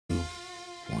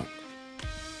One.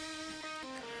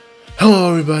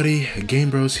 Hello everybody, Game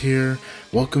Bros here.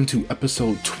 Welcome to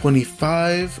episode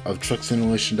 25 of Truck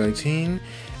Simulation 19,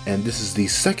 and this is the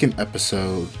second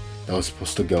episode that was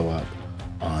supposed to go up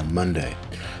on Monday.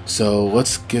 So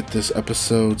let's get this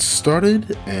episode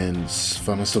started and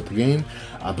finally start the game.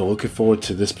 I've been looking forward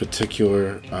to this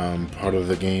particular part of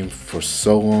the game for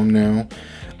so long now.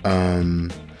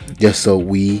 So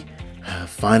we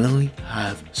finally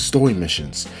have story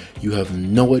missions. You have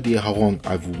no idea how long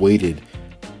I've waited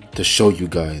to show you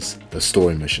guys the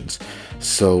story missions.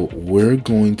 So we're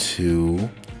going to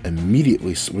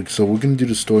immediately, we're going to do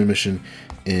the story mission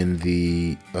in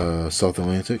the South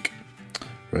Atlantic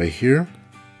right here.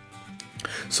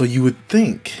 So you would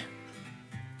think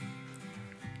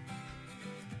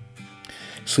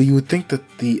that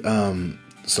the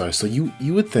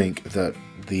you would think that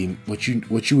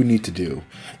what you would need to do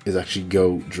is actually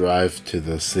go drive to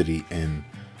the city and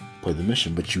play the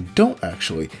mission, but you don't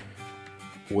actually.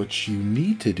 What you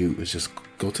need to do is just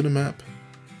go to the map,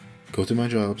 go to my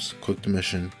jobs, click the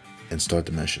mission, and start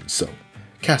the mission. So,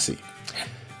 Cassie,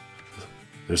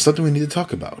 there's something we need to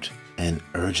talk about, and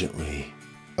urgently.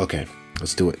 Okay,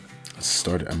 let's do it. Let's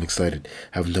start it. I'm excited.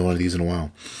 Haven't done one of these in a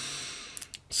while.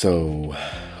 So,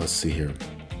 let's see here.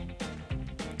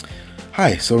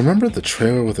 Hi, so remember the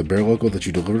trailer with the bear logo that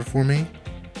you delivered for me?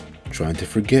 Trying to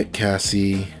forget,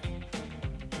 Cassie.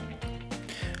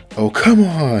 Oh, come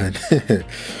on.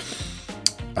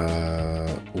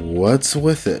 What's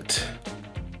with it?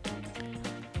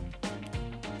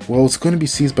 Well, it's going to be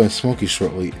seized by Smokey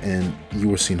shortly, and you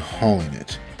were seen hauling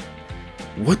it.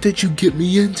 What did you get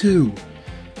me into?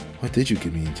 What did you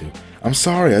get me into? I'm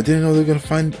sorry, I didn't know they were going to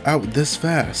find out this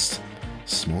fast.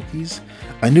 Smokies?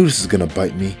 I knew this was going to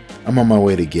bite me. I'm on my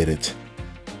way to get it.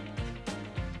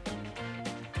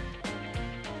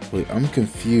 Wait, I'm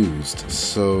confused.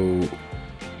 So...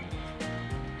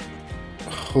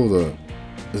 hold up.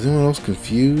 Is anyone else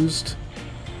confused?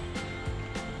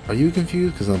 Are you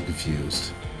confused? Because I'm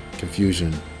confused.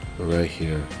 Confusion right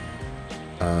here.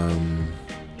 Oh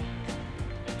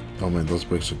man, those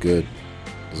brakes are good.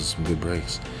 Those are some good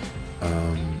brakes.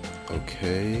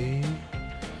 Okay.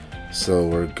 So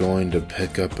we're going to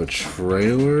pick up a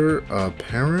trailer,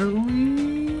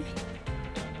 apparently.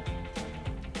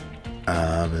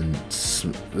 And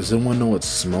does anyone know what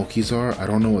Smokies are? I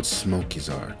don't know what Smokies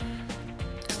are.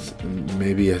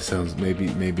 Maybe it sounds,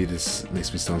 maybe this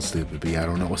makes me sound stupid, but yeah, I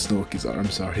don't know what Smokies are. I'm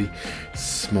sorry.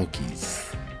 Smokies.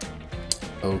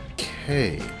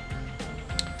 Okay.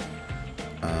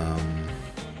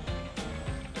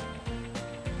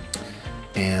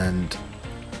 And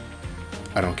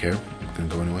I don't care. I'm gonna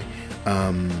go anyway.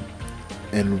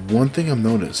 And one thing I've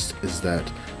noticed is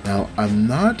that now I'm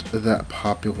not that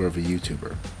popular of a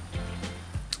YouTuber,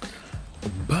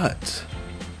 but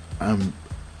I'm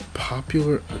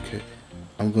popular. Okay,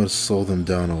 I'm gonna slow them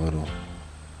down a little.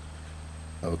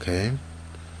 Okay.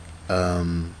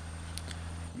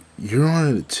 You're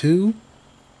on it too?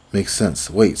 Makes sense.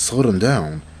 Wait, slow them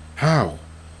down? How?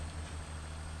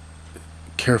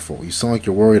 Careful, you sound like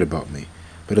you're worried about me.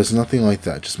 But it's nothing like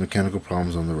that, just mechanical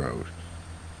problems on the road.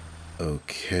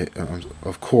 Okay,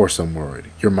 of course I'm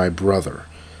worried. You're my brother.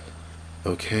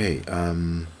 Okay,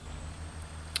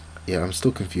 yeah, I'm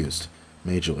still confused.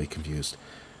 Majorly confused.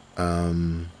 Yeah,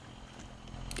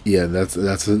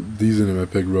 these are my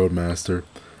big roadmaster.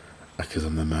 Because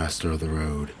I'm the master of the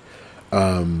road.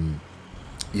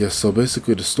 Yeah, so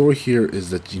basically the story here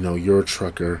is that, you're a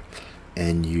trucker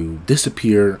and you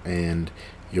disappear and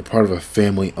you're part of a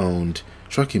family-owned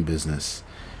trucking business.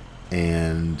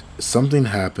 And something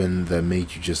happened that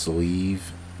made you just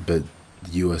leave but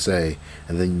the USA,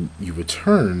 and then you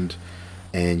returned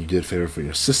and you did a favor for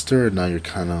your sister. Now you're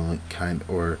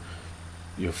or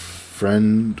your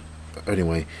friend,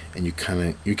 anyway, and you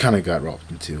kind of got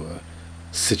roped into a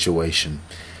situation.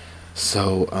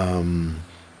 So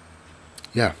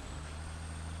yeah.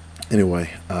 Anyway,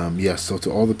 yeah, so to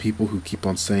all the people who keep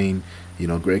on saying,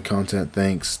 great content,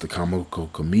 thanks. The comical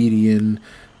comedian,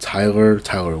 Tyler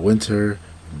Winter,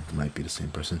 might be the same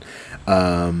person.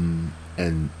 And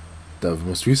the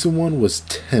most recent one was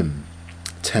Tim.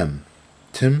 I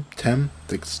think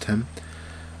it's Tim.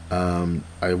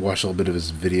 I watched a little bit of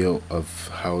his video of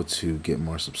how to get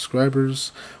more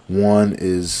subscribers. One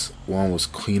was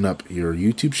clean up your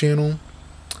YouTube channel.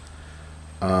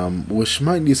 Which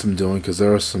might need some doing because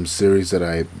there are some series that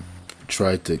I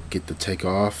tried to get to take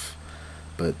off,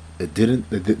 but it didn't.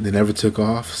 They never took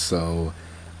off. So,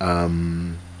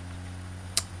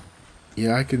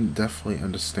 yeah, I can definitely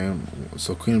understand.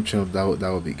 So, clean up channel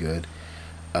that would be good.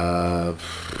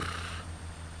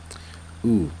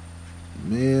 Ooh,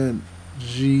 Man,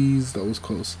 jeez, that was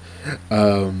close.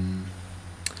 Um,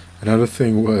 Another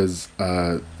thing was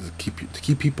to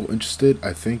keep people interested.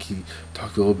 I think he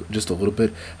talked just a little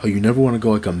bit, how you never want to go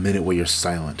like a minute where you're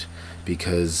silent,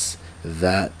 because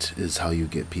that is how you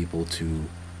get people to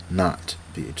not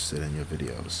be interested in your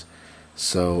videos.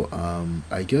 So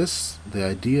I guess the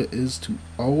idea is to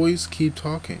always keep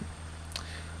talking.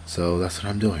 So that's what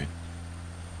I'm doing,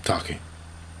 talking.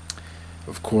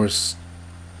 Of course,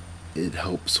 it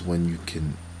helps when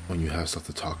you have stuff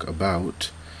to talk about,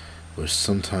 which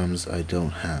sometimes I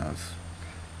don't have.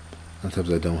 Sometimes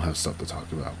I don't have stuff to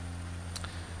talk about.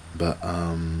 But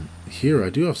here I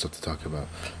do have stuff to talk about.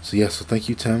 So yeah, so thank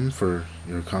you, Tim, for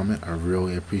your comment. I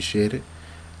really appreciate it.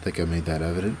 I think I made that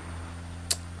evident,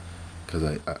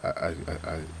 because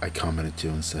I commented too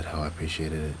and said how I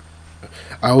appreciated it.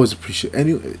 I always appreciate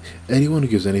anyone who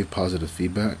gives any positive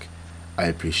feedback. I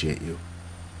appreciate you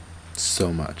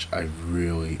so much. I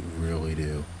really, really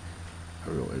do. I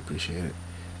really appreciate it.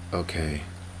 Okay.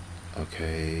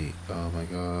 Okay. Oh my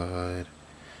god.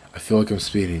 I feel like I'm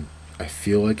speeding. I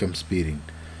feel like I'm speeding.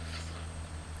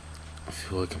 I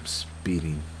feel like I'm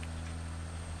speeding.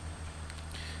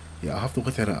 Yeah, I'll have to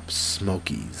look that up.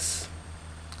 Smokies.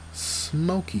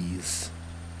 Smokies.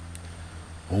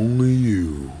 Only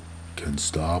you can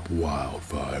stop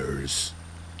wildfires.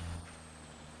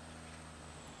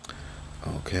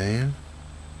 Okay.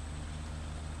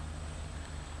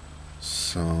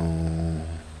 So,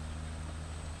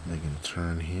 making a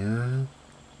turn here.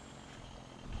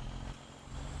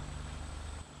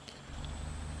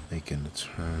 Making a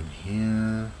turn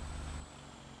here.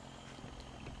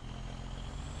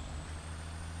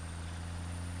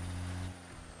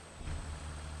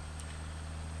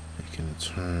 Making a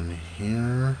turn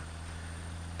here.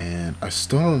 And I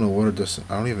still don't know what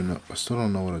I don't even know. I still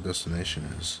don't know what a destination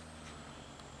is.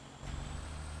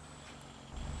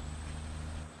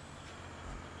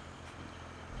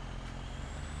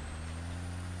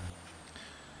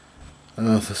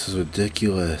 Oh, this is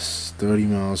ridiculous. 30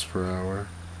 miles per hour.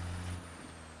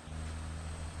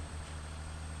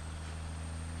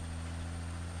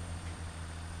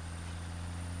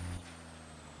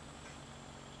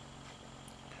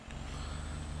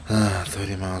 Ah,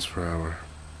 30 miles per hour.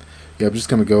 Yeah, I'm just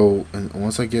gonna go, and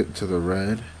once I get to the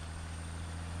red,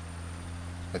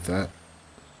 like that,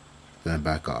 then I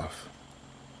back off.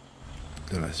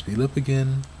 Then I speed up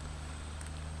again.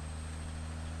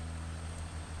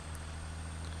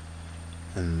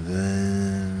 And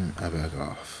then I back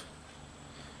off.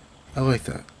 I like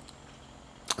that.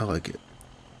 I like it.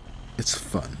 It's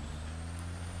fun.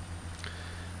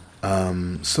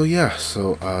 So yeah,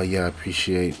 I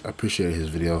appreciate his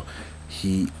video.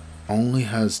 He only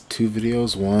has 2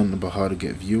 videos, one about how to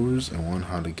get viewers and one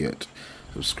how to get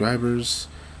subscribers.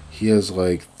 He has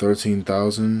like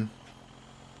 13,000.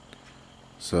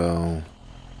 So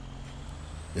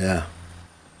yeah,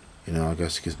 you know, I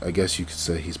guess you could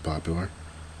say he's popular.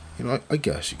 You know, I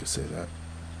guess you could say that.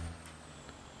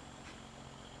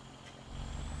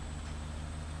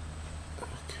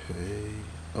 Okay.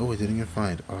 Oh, we didn't get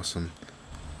fined. Awesome.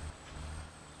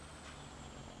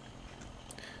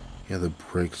 Yeah, the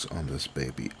brakes on this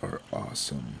baby are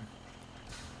awesome.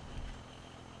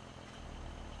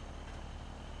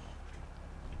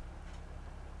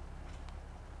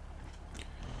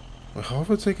 Well, how have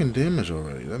I taken damage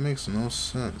already? That makes no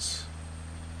sense.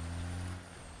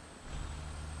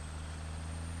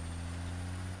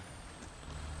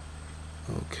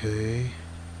 Okay.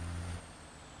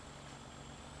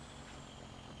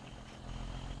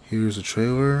 Here's a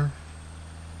trailer.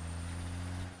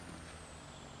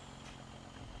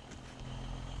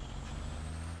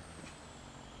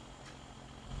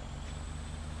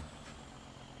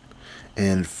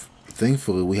 And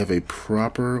thankfully, we have a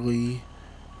properly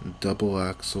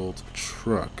double-axled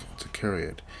truck to carry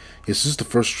it. Yes, this is the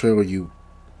first trailer you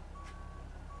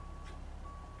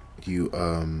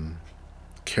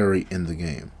carry in the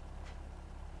game.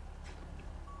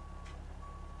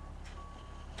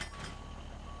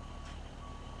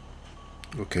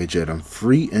 Okay, Jed, I'm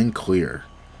free and clear.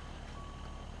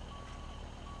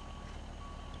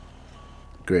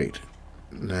 Great.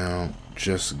 Now,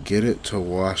 just get it to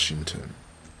Washington.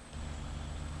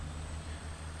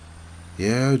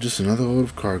 Yeah, just another load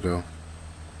of cargo.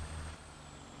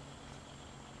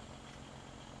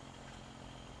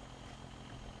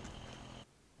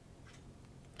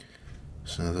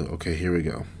 Okay, here we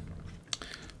go.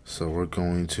 So we're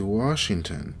going to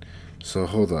Washington. So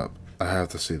hold up. I have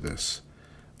to see this.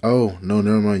 Oh, no,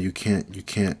 never mind. You can't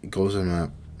go to the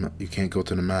map. You can't go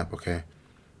to the map, okay?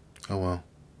 Oh well.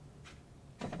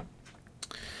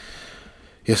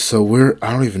 Yeah, so we're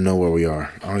I don't even know where we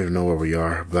are. I don't even know where we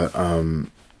are, but I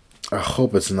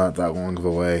hope it's not that long of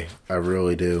a way. I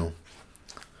really do.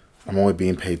 I'm only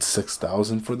being paid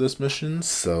 6,000 for this mission,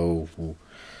 so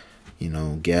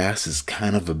gas is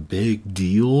kind of a big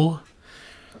deal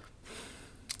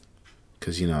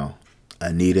because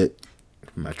I need it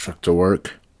for my truck to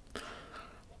work.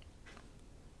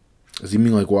 Does he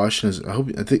mean like Washington?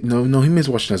 I think no. He means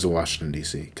Washington as a Washington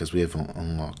D.C. because we haven't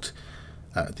unlocked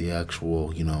the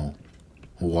actual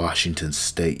Washington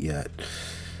State yet.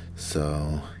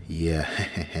 So yeah.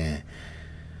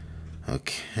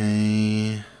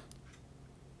 Okay.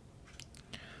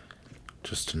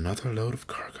 Just another load of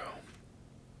cargo.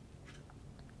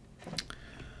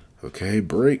 Okay,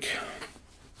 break.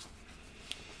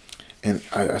 And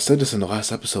I said this in the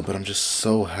last episode, but I'm just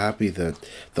so happy that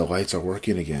the lights are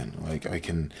working again. Like I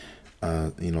can,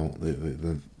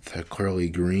 they're clearly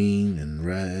green and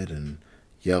red and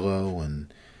yellow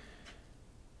and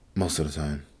most of the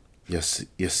time. Yes,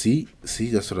 see,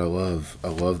 that's what I love. I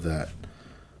love that.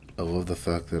 I love the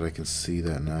fact that I can see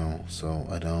that now, so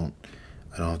I don't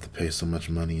have to pay so much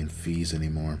money in fees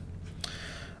anymore.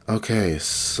 Okay,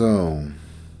 so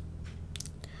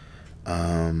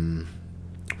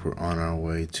we're on our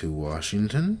way to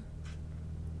Washington.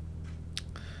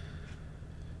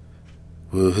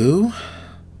 Woohoo!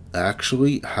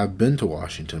 Actually, have been to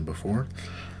Washington before.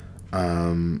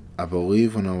 I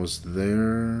believe when I was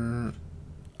there,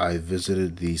 I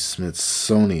visited the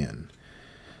Smithsonian.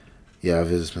 Yeah, I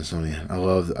visited Smithsonian. I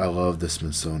love the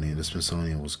Smithsonian. The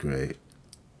Smithsonian was great.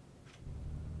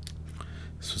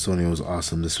 The Smithsonian was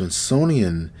awesome. The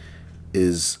Smithsonian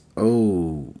is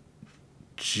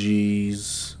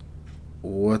jeez,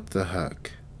 what the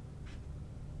heck?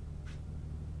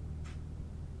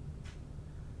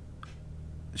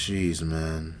 Jeez,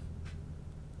 man.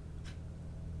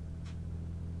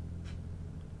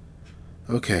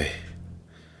 Okay.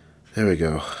 There we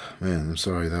go. Man, I'm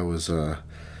sorry. That was I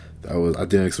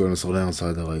didn't expect them to slow down, so I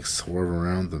had to like swerve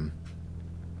around them.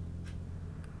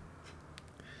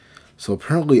 So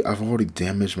apparently I've already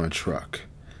damaged my truck.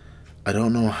 I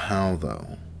don't know how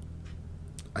though.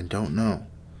 I don't know.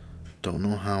 Don't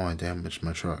know how I damaged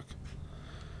my truck.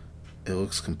 It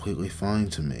looks completely fine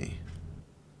to me.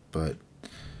 But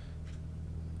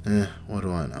what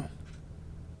do I know?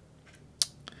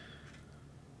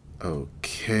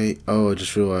 Okay. Oh, I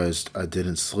just realized I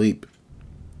didn't sleep.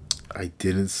 I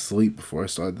didn't sleep before I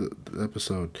started the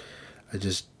episode. I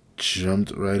just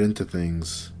jumped right into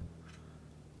things.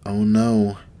 Oh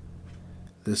no.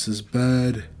 This is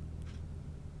bad.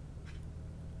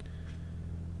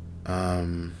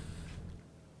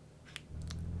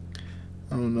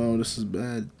 Oh no, this is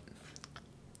bad.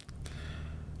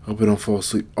 Hope I don't fall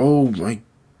asleep. Oh my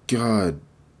god.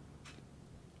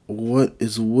 What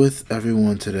is with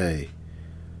everyone today?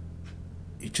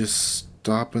 You just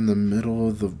stop in the middle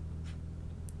of the...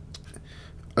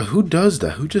 who does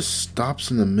that? Who just stops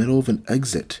in the middle of an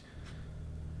exit?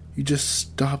 You just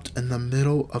stopped in the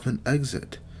middle of an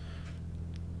exit.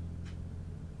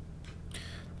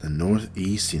 The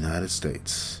Northeast United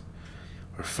States.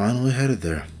 We're finally headed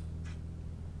there.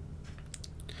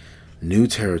 New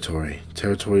territory.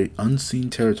 Territory,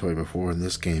 unseen territory before in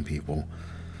this game, people.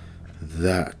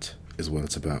 That is what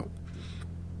it's about.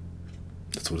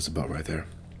 That's what it's about right there.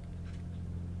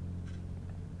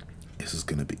 This is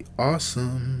going to be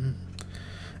awesome.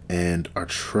 And our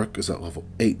truck is at level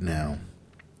 8 now.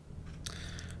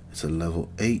 It's at level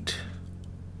 8.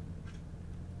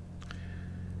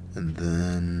 And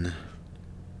then...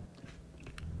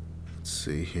 let's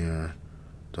see here.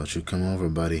 Don't you come over,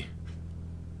 buddy.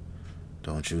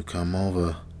 Don't you come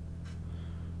over.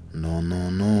 No,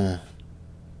 no, no.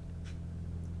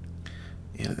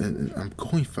 Yeah, I'm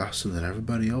going faster than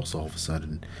everybody else all of a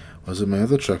sudden. Was it my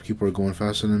other truck? People are going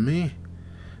faster than me.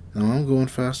 No, I'm going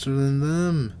faster than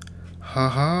them. Ha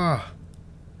ha.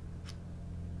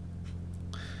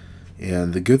 Yeah,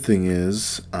 and the good thing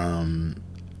is,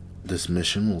 this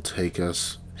mission will take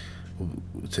us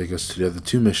to the other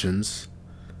two missions.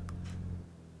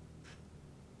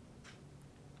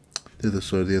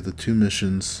 The other two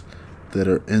missions that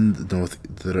are in the north,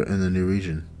 that are in the new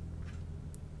region.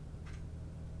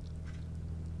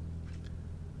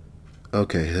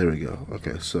 Okay, there we go.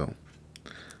 Okay, so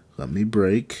let me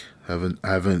brake. I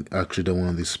haven't actually done one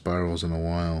of these spirals in a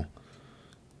while.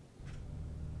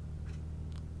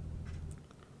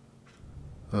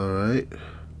 All right.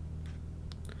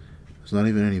 There's not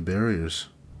even any barriers.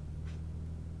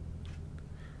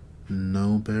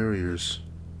 No barriers.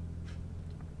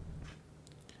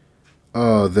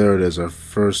 Oh, there it is. Our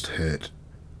first hit.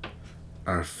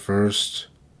 Our first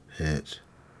hit.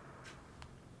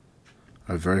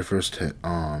 Our very first hit.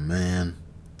 Oh man.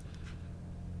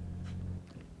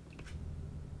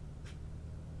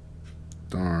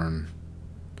 Darn.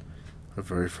 Our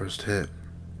very first hit.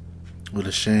 What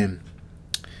a shame.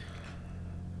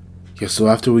 Yeah, so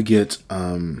after we get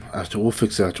we'll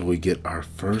fix it after we get our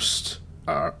first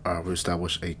we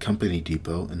establish a company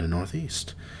depot in the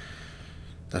Northeast.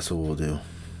 That's what we'll do.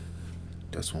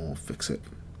 That's when we'll fix it.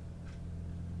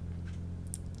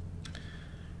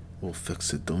 We'll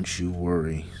fix it, don't you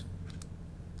worry.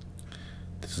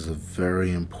 This is a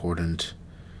very important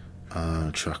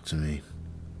truck to me.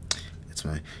 It's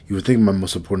my. You would think my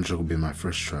most important truck would be my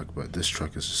first truck, but this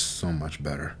truck is just so much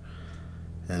better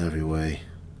in every way.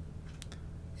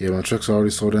 Yeah, my truck's already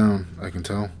slowed down, I can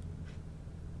tell.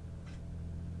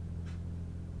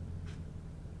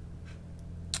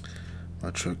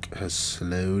 My truck has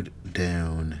slowed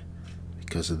down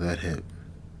because of that hit.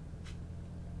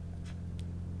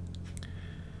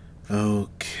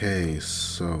 Okay,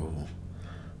 so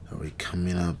are we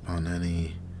coming up on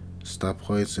any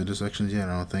stoplights, intersections yet?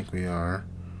 I don't think we are.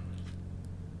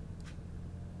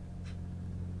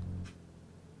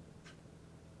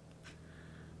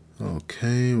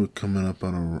 Okay, we're coming up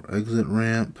on an exit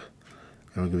ramp,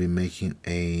 and we're going to be making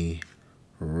a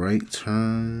right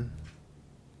turn.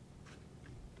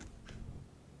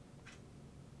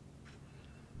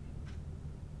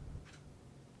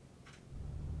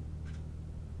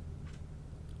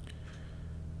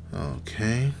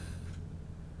 Okay.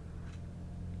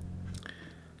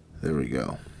 There we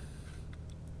go.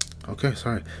 Okay,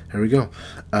 sorry. Here we go.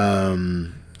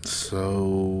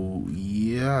 So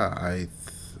yeah,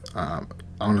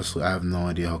 honestly, I have no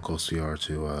idea how close we are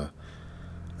to.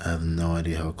 I have no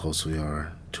idea how close we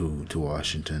are to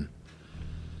Washington.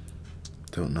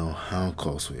 Don't know how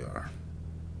close we are.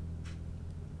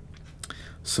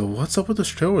 So what's up with this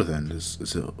trailer then?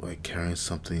 Is it like carrying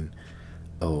something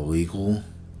illegal?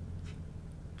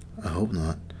 I hope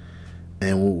not.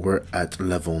 And we're at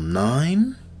level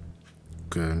 9.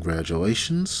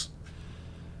 Congratulations.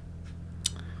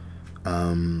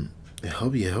 I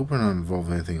hope we're not involved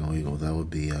in anything illegal. That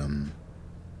would be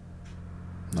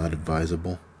not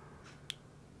advisable.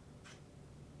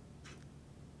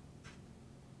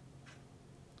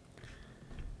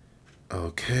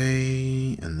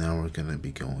 Okay, and now we're gonna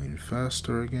be going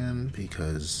faster again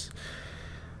because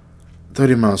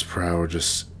 30 miles per hour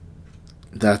just.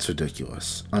 That's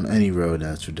ridiculous. On any road,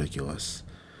 that's ridiculous.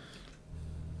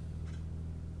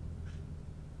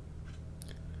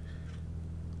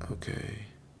 Okay.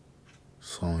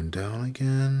 Slowing down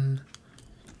again.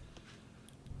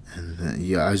 And then,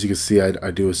 yeah, as you can see,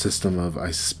 I do a system of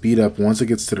I speed up. Once it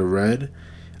gets to the red,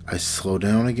 I slow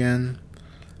down again.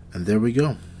 And there we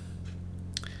go.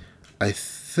 I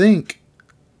think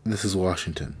this is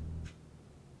Washington.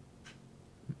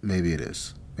 Maybe it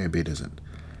is. Maybe it isn't.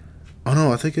 Oh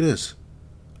no, I think it is.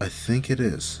 I think it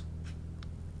is.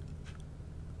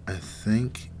 I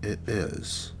think it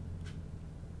is.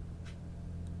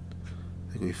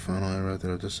 I think we finally arrived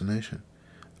at our destination.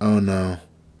 Oh no.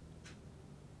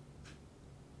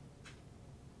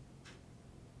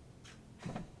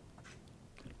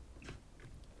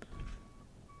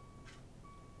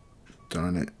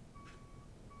 Darn it.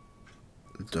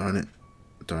 Darn it.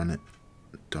 Darn it.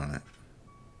 Darn it.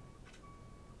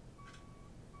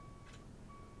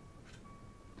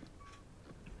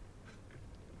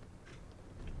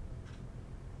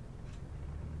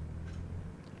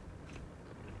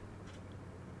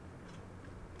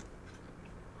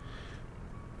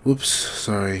 Whoops,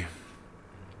 sorry.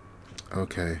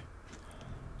 Okay.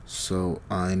 So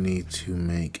I need to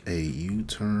make a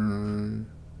U-turn.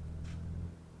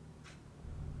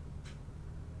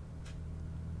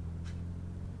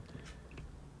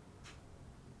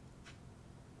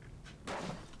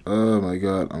 Oh my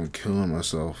god, I'm killing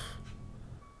myself.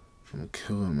 I'm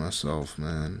killing myself,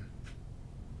 man.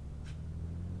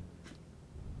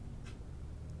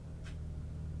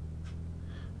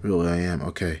 Really, I am.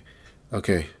 Okay.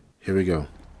 Okay, here we go.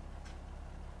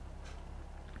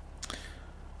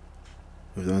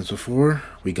 We've done this before.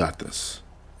 We got this.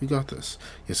 We got this.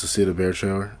 Yes, to see the bear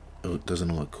trailer. It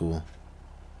doesn't look cool.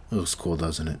 It looks cool,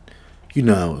 doesn't it? You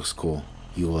know it looks cool.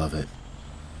 You love it.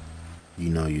 You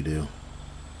know you do.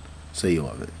 Say you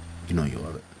love it. You know you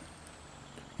love it.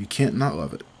 You can't not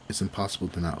love it. It's impossible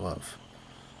to not love.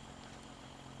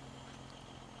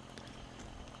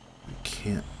 You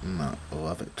can't not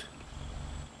love it.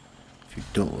 If you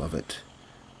don't love it,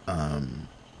 then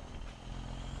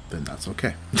that's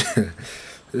okay.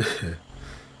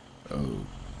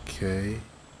 Okay.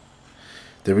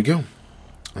 There we go.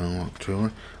 Unlock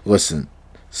trailer. Listen,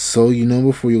 so you know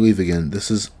before you leave again, this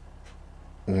is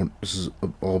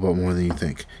all about more than you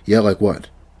think. Yeah, like what?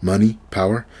 Money?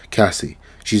 Power? Cassie.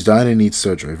 She's dying and needs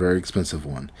surgery, a very expensive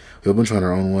one. We've been trying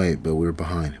our own way, but we were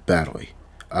behind, badly.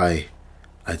 I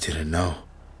didn't know.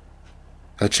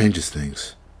 That changes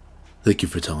things. Thank you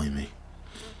for telling me.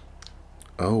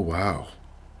 Oh, wow.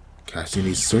 Cassie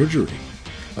needs surgery.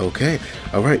 Okay.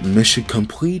 Alright, mission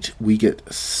complete. We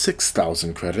get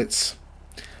 6,000 credits,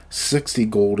 60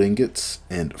 gold ingots,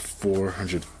 and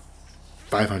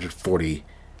 540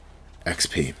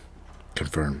 XP.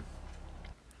 Confirm.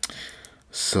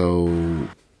 So,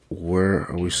 where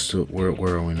are we still? Where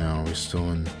are we now? Are we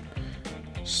still in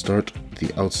start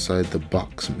the outside the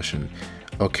box mission?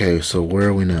 Okay, so where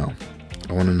are we now?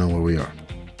 I want to know where we are.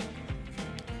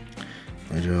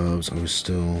 My jobs. Are we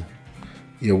still?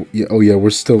 Yeah. Oh yeah, we're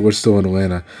still in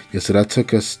Atlanta. Yeah. So that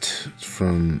took us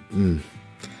from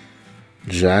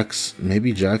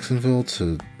maybe Jacksonville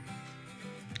to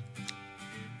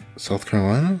South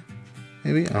Carolina.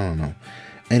 Maybe, I don't know.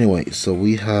 Anyway, so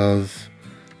we have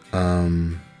let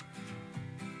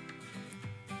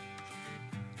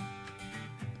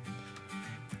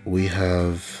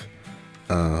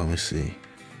me see.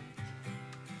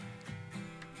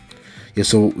 Yeah,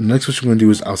 so next what we're going to do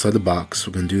is outside the box.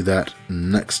 We're going to do that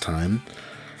next time.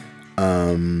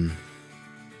 For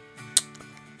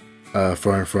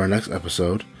our next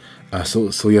episode.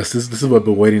 So yes, this is what I've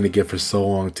been waiting to get for so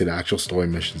long, to the actual story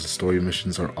missions. The story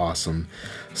missions are awesome.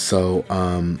 So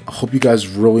I hope you guys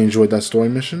really enjoyed that story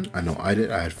mission. I know I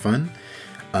did. I had fun.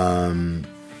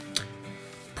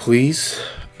 Please,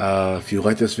 if you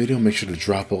like this video, make sure to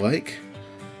drop a like.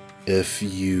 If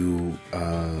you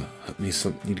need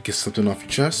to get something off your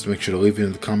chest, make sure to leave it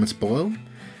in the comments below.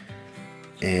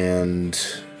 And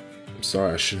I'm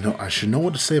sorry, I should know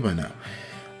what to say by now.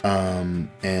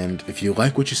 And if you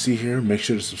like what you see here, make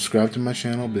sure to subscribe to my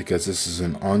channel, because this is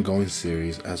an ongoing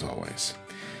series as always.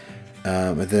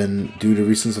 And then due to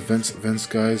recent events,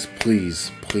 guys,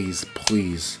 please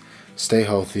stay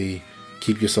healthy,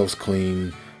 keep yourselves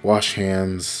clean, wash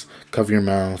hands, cover your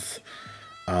mouth,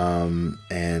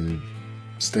 and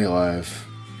stay alive,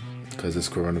 because this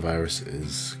coronavirus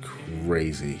is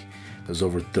crazy. There's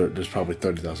probably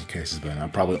 30,000 cases by now,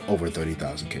 probably over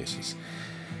 30,000 cases.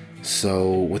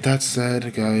 So with that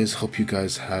said, guys, hope you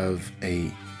guys had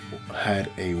a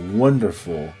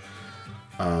wonderful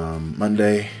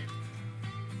Monday.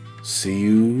 See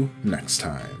you next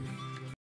time.